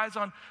of the guys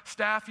on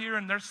staff here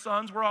and their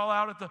sons, we're all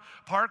out at the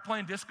park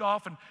playing disc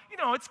golf. And,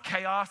 it's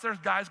chaos. There's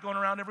guys going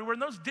around everywhere.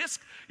 And those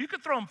discs, you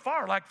could throw them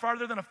far, like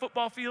farther than a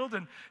football field.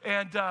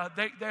 And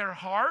they're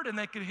hard, and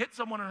they could hit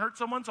someone and hurt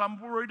someone. So I'm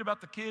worried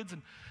about the kids.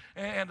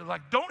 And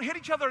like, don't hit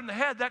each other in the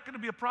head. That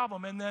could be a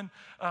problem. And then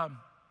it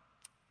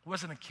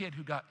wasn't a kid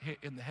who got hit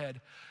in the head.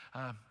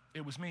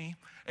 It was me.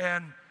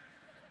 And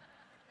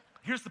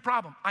here's the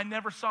problem. I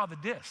never saw the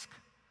disc.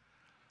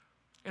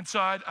 And so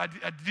I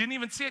didn't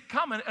even see it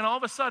coming, and all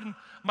of a sudden,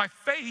 my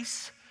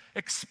face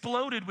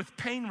exploded with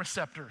pain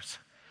receptors.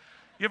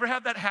 You ever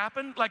had that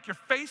happen? Like your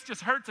face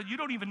just hurts and you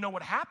don't even know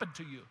what happened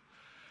to you.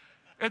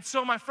 And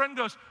so my friend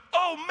goes,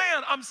 oh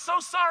man, I'm so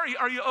sorry.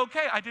 Are you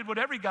okay? I did what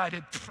every guy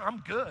did. I'm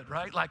good,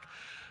 right? Like,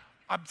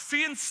 I'm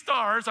seeing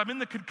stars. I'm in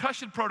the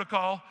concussion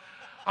protocol.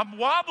 I'm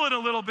wobbling a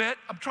little bit.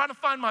 I'm trying to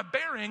find my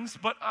bearings,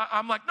 but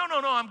I'm like, no,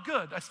 I'm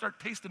good. I start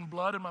tasting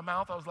blood in my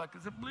mouth. I was like,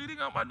 is it bleeding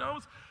out my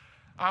nose?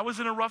 I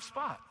was in a rough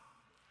spot.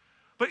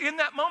 But in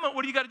that moment,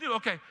 what do you got to do?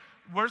 Okay,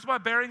 where's my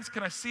bearings?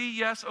 Can I see?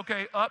 Yes.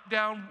 Okay, up,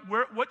 down.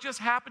 What just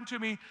happened to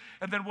me?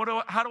 And then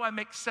how do I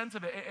make sense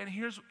of it? And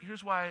here's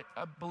why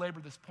I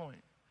belabor this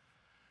point.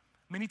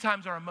 Many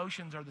times our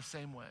emotions are the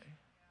same way.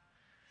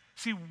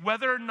 See,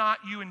 whether or not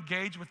you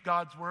engage with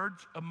God's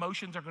words,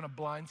 emotions are going to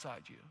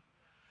blindside you.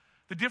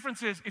 The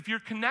difference is, if you're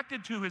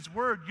connected to His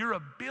Word, your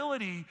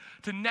ability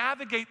to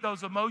navigate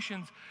those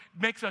emotions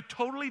makes a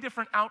totally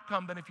different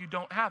outcome than if you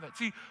don't have it.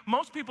 See,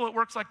 most people, it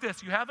works like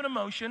this. You have an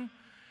emotion,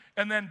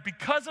 and then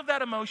because of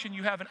that emotion,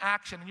 you have an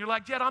action. And you're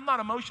like, Jed, I'm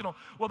not emotional.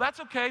 Well, that's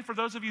okay. For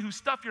those of you who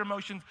stuff your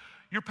emotions,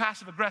 you're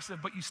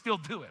passive-aggressive, but you still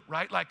do it,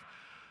 right? Like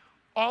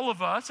all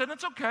of us, and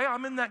it's okay.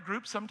 I'm in that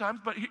group sometimes,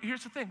 but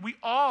here's the thing.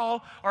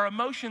 Our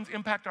emotions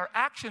impact our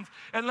actions.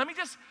 And let me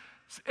just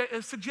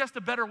suggest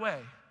a better way.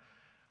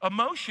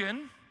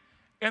 Emotion,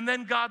 and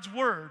then God's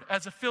word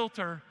as a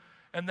filter,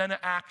 and then an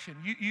action.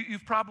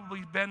 You've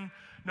probably been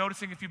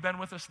noticing, if you've been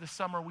with us this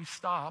summer, we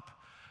stop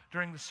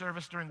during the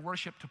service, during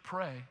worship, to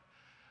pray.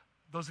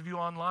 Those of you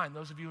online,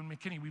 those of you in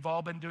McKinney, we've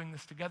all been doing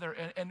this together.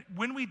 And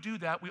when we do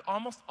that, we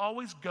almost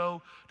always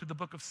go to the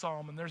book of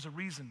Psalm, and there's a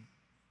reason.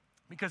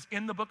 Because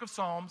in the book of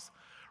Psalms,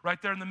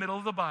 Right there in the middle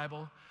of the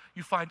Bible,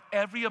 you find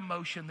every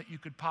emotion that you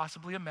could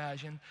possibly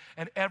imagine,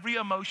 and every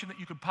emotion that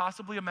you could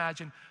possibly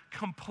imagine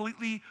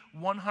completely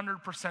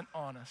 100%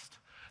 honest.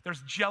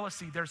 There's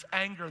jealousy, there's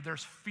anger,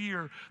 there's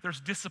fear,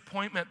 there's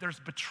disappointment, there's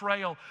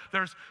betrayal,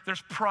 there's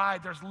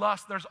pride, there's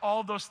lust, there's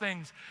all of those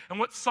things. And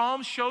what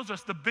Psalms shows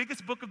us, the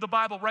biggest book of the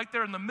Bible, right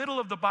there in the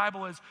middle of the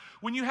Bible, is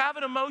when you have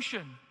an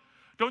emotion,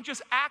 don't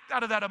just act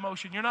out of that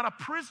emotion. You're not a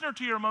prisoner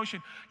to your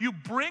emotion. You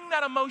bring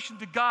that emotion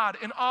to God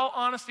in all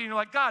honesty, and you're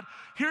like, God,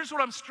 here's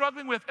what I'm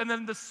struggling with. And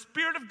then the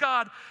Spirit of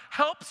God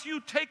helps you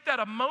take that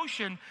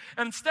emotion,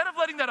 and instead of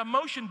letting that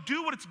emotion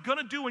do what it's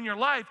gonna do in your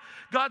life,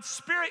 God's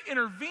Spirit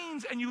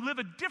intervenes and you live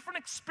a different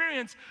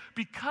experience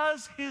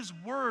because His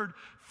Word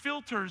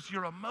filters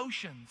your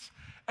emotions.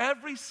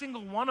 Every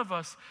single one of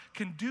us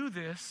can do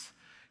this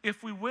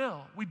if we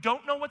will. We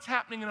don't know what's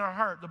happening in our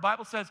heart. The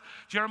Bible says,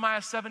 Jeremiah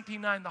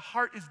 17:9, the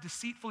heart is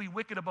deceitfully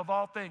wicked above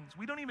all things.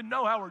 We don't even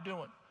know how we're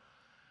doing.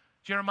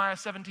 Jeremiah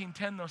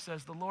 17:10, though,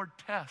 says, the Lord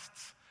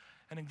tests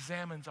and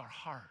examines our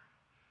heart.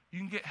 You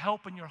can get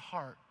help in your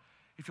heart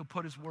if you'll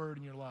put His Word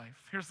in your life.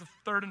 Here's the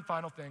third and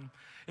final thing.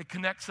 It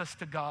connects us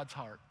to God's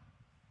heart.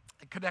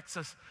 It connects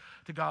us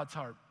to God's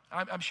heart.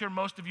 I'm sure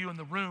most of you in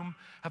the room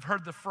have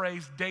heard the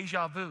phrase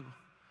deja vu.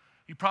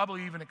 You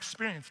probably even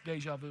experienced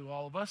deja vu,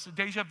 all of us.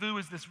 Deja vu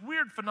is this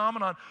weird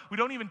phenomenon we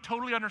don't even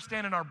totally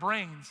understand in our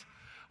brains,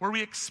 where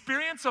we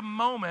experience a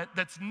moment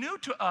that's new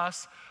to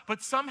us,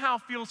 but somehow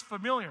feels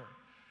familiar.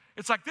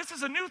 It's like, this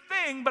is a new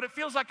thing, but it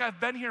feels like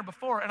I've been here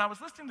before. And I was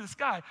listening to this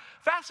guy,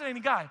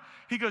 fascinating guy.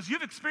 He goes,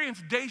 you've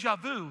experienced deja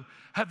vu.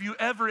 Have you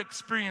ever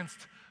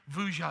experienced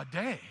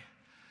vujade?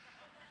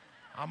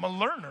 I'm a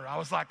learner. I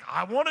was like,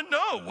 I want to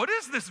know, what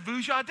is this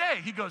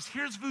vujade? He goes,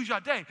 here's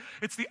vujade.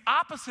 It's the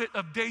opposite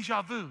of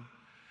deja vu.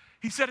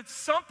 He said it's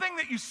something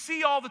that you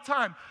see all the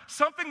time,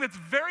 something that's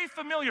very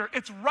familiar.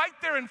 It's right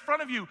there in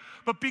front of you,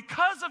 but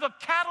because of a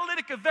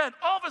catalytic event,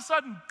 all of a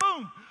sudden,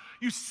 boom,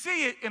 you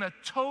see it in a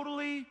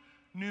totally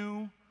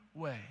new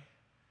way.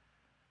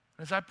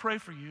 As I pray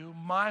for you,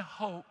 my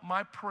hope,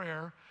 my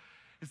prayer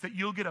is that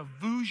you'll get a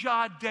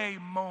vujade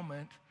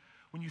moment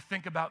when you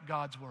think about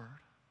God's Word.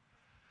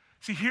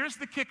 See, here's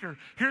the kicker.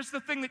 Here's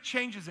the thing that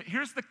changes it.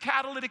 Here's the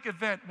catalytic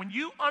event. When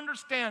you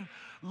understand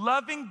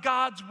loving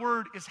God's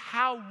Word is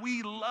how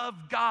we love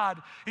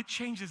God, it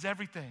changes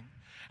everything.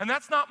 And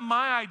that's not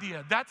my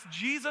idea. That's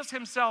Jesus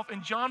Himself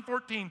in John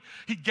 14.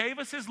 He gave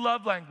us His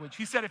love language.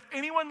 He said, if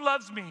anyone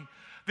loves me,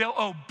 they'll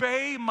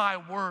obey my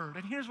word.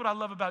 And here's what I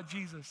love about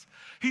Jesus.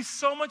 He's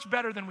so much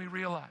better than we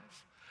realize.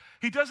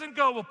 He doesn't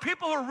go, well,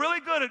 people who are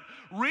really good at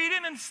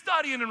reading and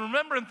studying and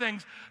remembering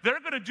things, they're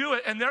going to do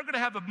it and they're going to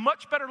have a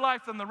much better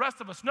life than the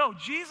rest of us. No,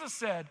 Jesus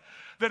said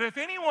that if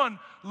anyone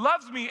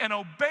loves me and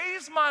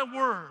obeys my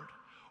word,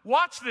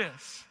 watch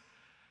this.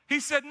 He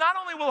said, not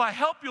only will I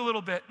help you a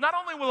little bit, not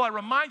only will I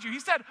remind you, He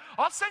said,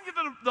 I'll send you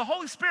the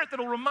Holy Spirit that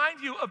will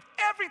remind you of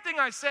everything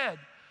I said.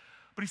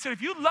 But He said,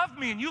 if you love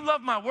me and you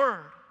love my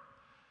word,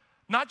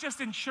 not just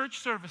in church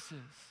services,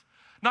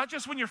 not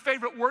just when your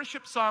favorite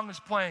worship song is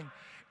playing,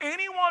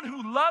 anyone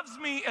who loves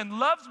me and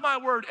loves my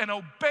word and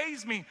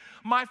obeys me,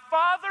 my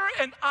Father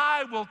and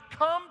I will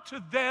come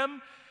to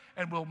them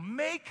and will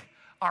make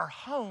our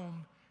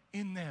home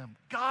in them.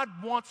 God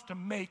wants to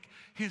make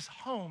His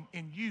home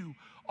in you.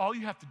 All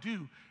you have to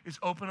do is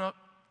open up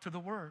to the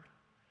Word.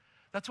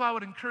 That's why I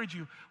would encourage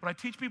you, when I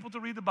teach people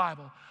to read the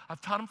Bible, I've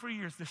taught them for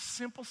years, this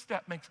simple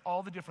step makes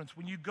all the difference.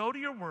 When you go to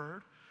your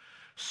Word,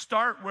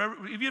 start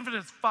wherever, even if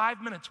it's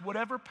 5 minutes,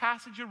 whatever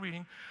passage you're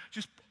reading,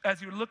 just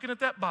as you're looking at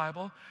that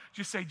Bible,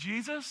 just say,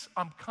 Jesus,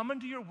 I'm coming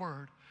to your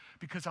word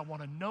because I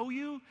want to know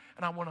you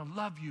and I want to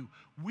love you.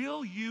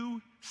 Will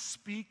you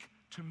speak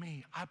to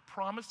me? I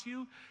promise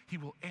you, He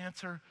will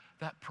answer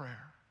that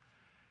prayer.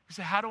 You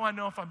say, how do I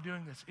know if I'm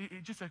doing this?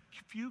 Just a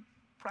few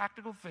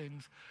practical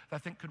things that I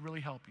think could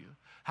really help you.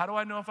 How do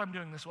I know if I'm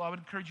doing this? Well, I would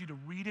encourage you to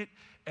read it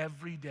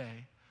every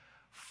day.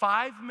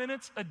 5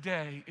 minutes a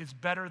day is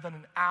better than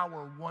an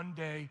hour one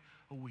day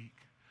a week.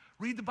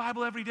 Read the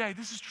Bible every day.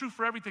 This is true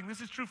for everything. This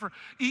is true for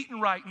eating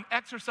right and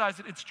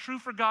exercising. It's true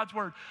for God's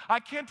word. I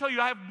can't tell you,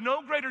 I have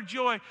no greater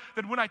joy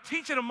than when I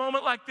teach in a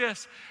moment like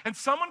this and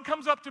someone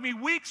comes up to me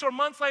weeks or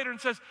months later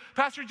and says,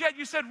 Pastor Jed,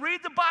 you said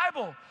read the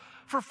Bible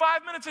for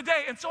 5 minutes a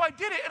day. And so I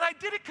did it, and I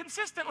did it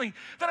consistently.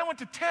 Then I went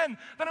to 10,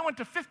 then I went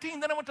to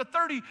 15, then I went to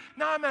 30.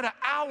 Now I'm at an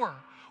hour.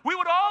 We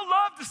would all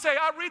love to say,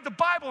 I read the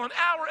Bible an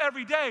hour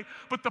every day,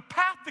 but the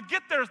path to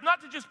get there is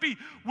not to just be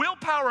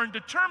willpower and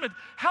determined.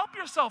 Help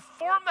yourself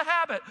form the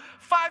habit.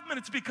 5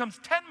 minutes becomes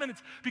 10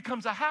 minutes,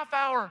 becomes a half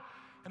hour,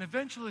 and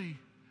eventually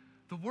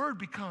the Word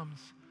becomes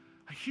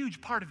a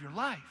huge part of your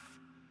life.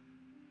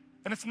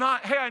 And it's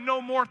not, hey, I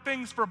know more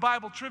things for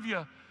Bible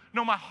trivia.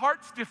 No, my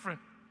heart's different.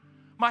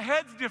 My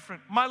head's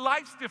different. My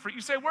life's different.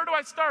 You say, where do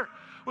I start?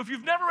 Well, if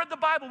you've never read the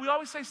Bible, we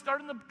always say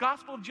start in the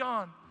Gospel of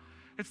John.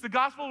 It's the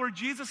gospel where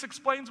Jesus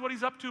explains what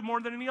He's up to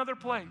more than any other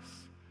place.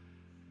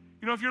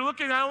 You know, if you're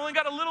looking, I only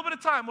got a little bit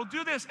of time. We'll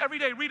do this every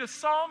day. Read a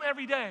psalm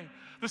every day.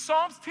 The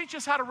Psalms teach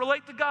us how to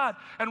relate to God.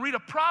 And read a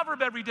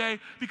proverb every day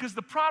because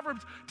the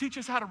Proverbs teach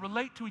us how to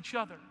relate to each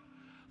other.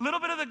 little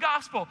bit of the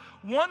gospel,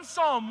 one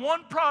psalm,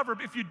 one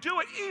proverb. If you do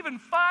it even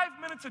 5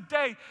 minutes a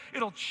day,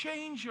 it'll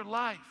change your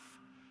life.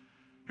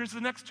 Here's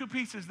the next two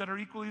pieces that are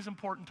equally as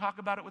important. Talk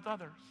about it with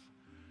others.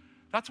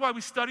 That's why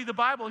we study the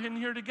Bible in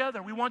here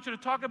together. We want you to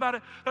talk about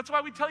it. That's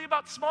why we tell you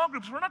about small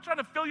groups. We're not trying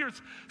to fill your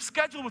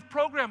schedule with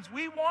programs.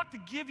 We want to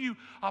give you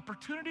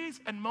opportunities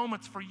and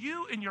moments for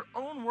you in your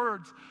own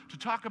words to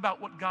talk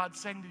about what God's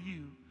saying to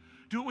you.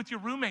 Do it with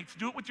your roommates.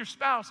 Do it with your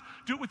spouse.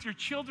 Do it with your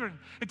children.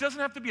 It doesn't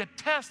have to be a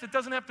test. It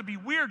doesn't have to be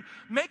weird.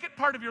 Make it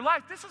part of your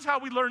life. This is how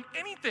we learn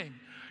anything.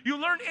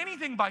 You learn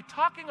anything by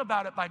talking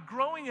about it, by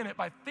growing in it,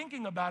 by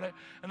thinking about it.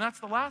 And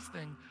that's the last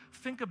thing.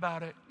 Think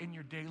about it in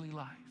your daily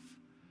life.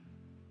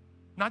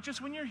 Not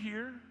just when you're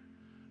here,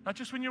 not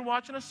just when you're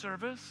watching a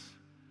service,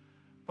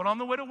 but on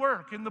the way to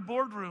work, in the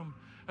boardroom,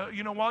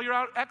 while you're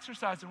out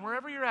exercising,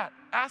 wherever you're at.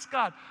 Ask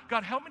God,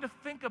 God, help me to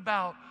think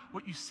about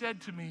what you said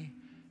to me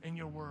in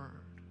your word.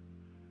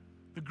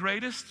 The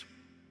greatest,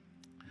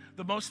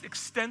 the most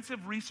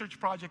extensive research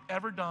project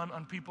ever done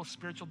on people's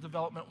spiritual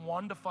development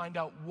wanted to find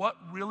out what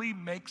really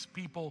makes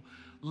people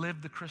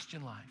live the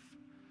Christian life.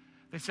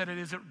 They said,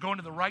 is it going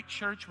to the right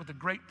church with a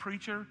great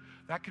preacher?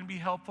 That can be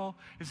helpful.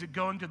 Is it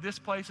going to this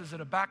place? Is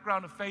it a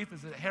background of faith?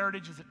 Is it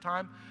heritage? Is it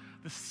time?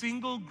 The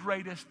single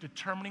greatest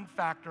determining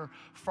factor,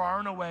 far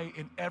and away,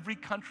 in every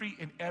country,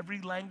 in every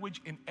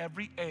language, in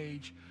every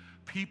age,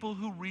 people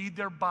who read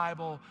their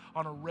Bible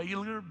on a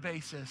regular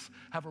basis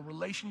have a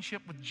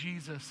relationship with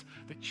Jesus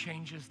that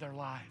changes their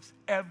lives.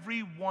 Every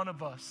one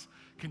of us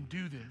can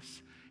do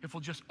this if we'll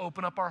just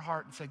open up our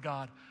heart and say,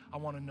 God, I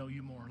want to know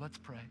you more. Let's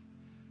pray.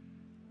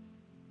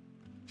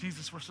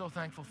 Jesus, we're so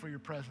thankful for your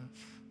presence.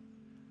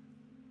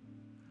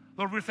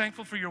 Lord, we're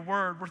thankful for your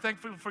word. We're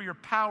thankful for your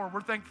power.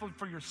 We're thankful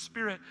for your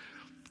spirit.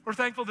 We're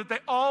thankful that they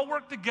all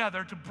work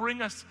together to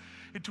bring us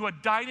into a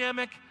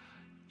dynamic,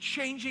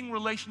 changing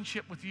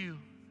relationship with you.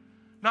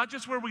 Not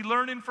just where we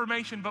learn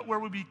information, but where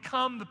we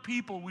become the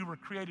people we were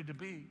created to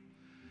be.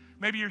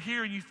 Maybe you're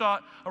here and you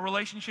thought a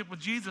relationship with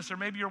Jesus, or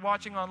maybe you're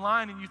watching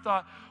online and you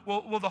thought,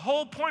 well, the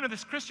whole point of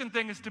this Christian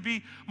thing is to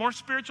be more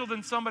spiritual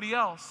than somebody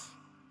else.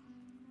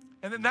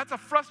 And then that's a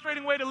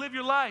frustrating way to live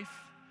your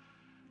life.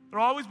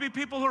 There'll always be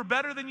people who are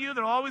better than you.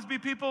 There'll always be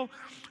people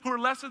who are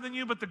lesser than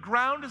you, but the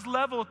ground is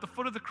level at the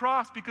foot of the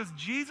cross because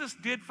Jesus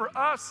did for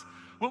us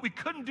what we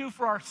couldn't do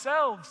for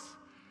ourselves.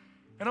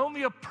 And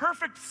only a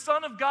perfect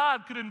Son of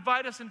God could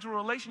invite us into a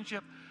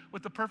relationship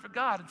with the perfect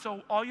God. And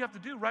so all you have to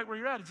do right where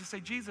you're at is just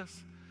say,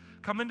 Jesus,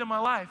 come into my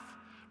life.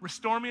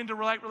 Restore me into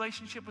right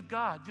relationship with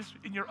God. Just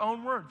in your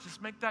own words, just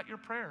make that your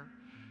prayer.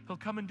 He'll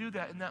come and do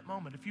that in that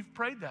moment if you've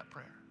prayed that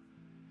prayer.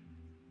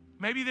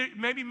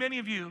 Maybe many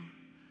of you,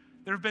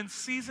 there have been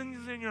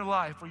seasons in your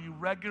life where you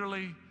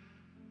regularly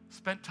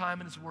spent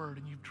time in his word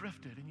and you've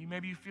drifted and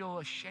maybe you feel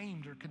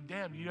ashamed or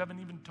condemned. You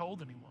haven't even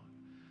told anyone.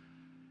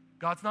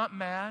 God's not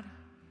mad.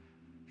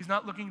 He's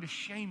not looking to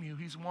shame you.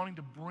 He's wanting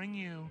to bring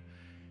you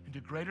into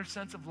a greater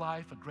sense of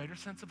life, a greater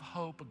sense of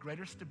hope, a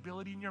greater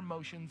stability in your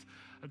emotions,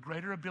 a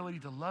greater ability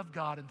to love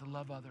God and to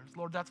love others.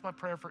 Lord, that's my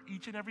prayer for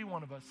each and every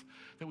one of us,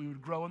 that we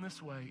would grow in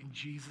this way. In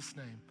Jesus'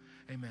 name,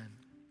 amen.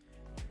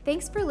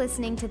 Thanks for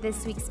listening to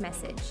this week's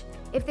message.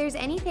 If there's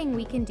anything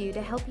we can do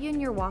to help you in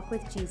your walk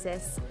with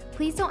Jesus,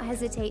 please don't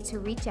hesitate to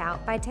reach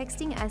out by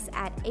texting us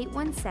at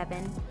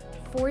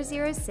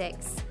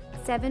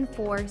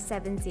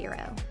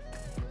 817-406-7470.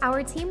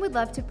 Our team would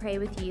love to pray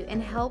with you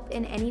and help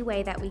in any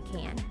way that we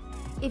can.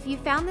 If you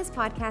found this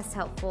podcast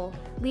helpful,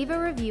 leave a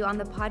review on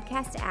the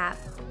podcast app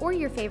or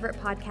your favorite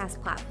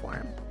podcast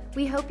platform.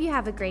 We hope you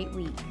have a great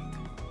week.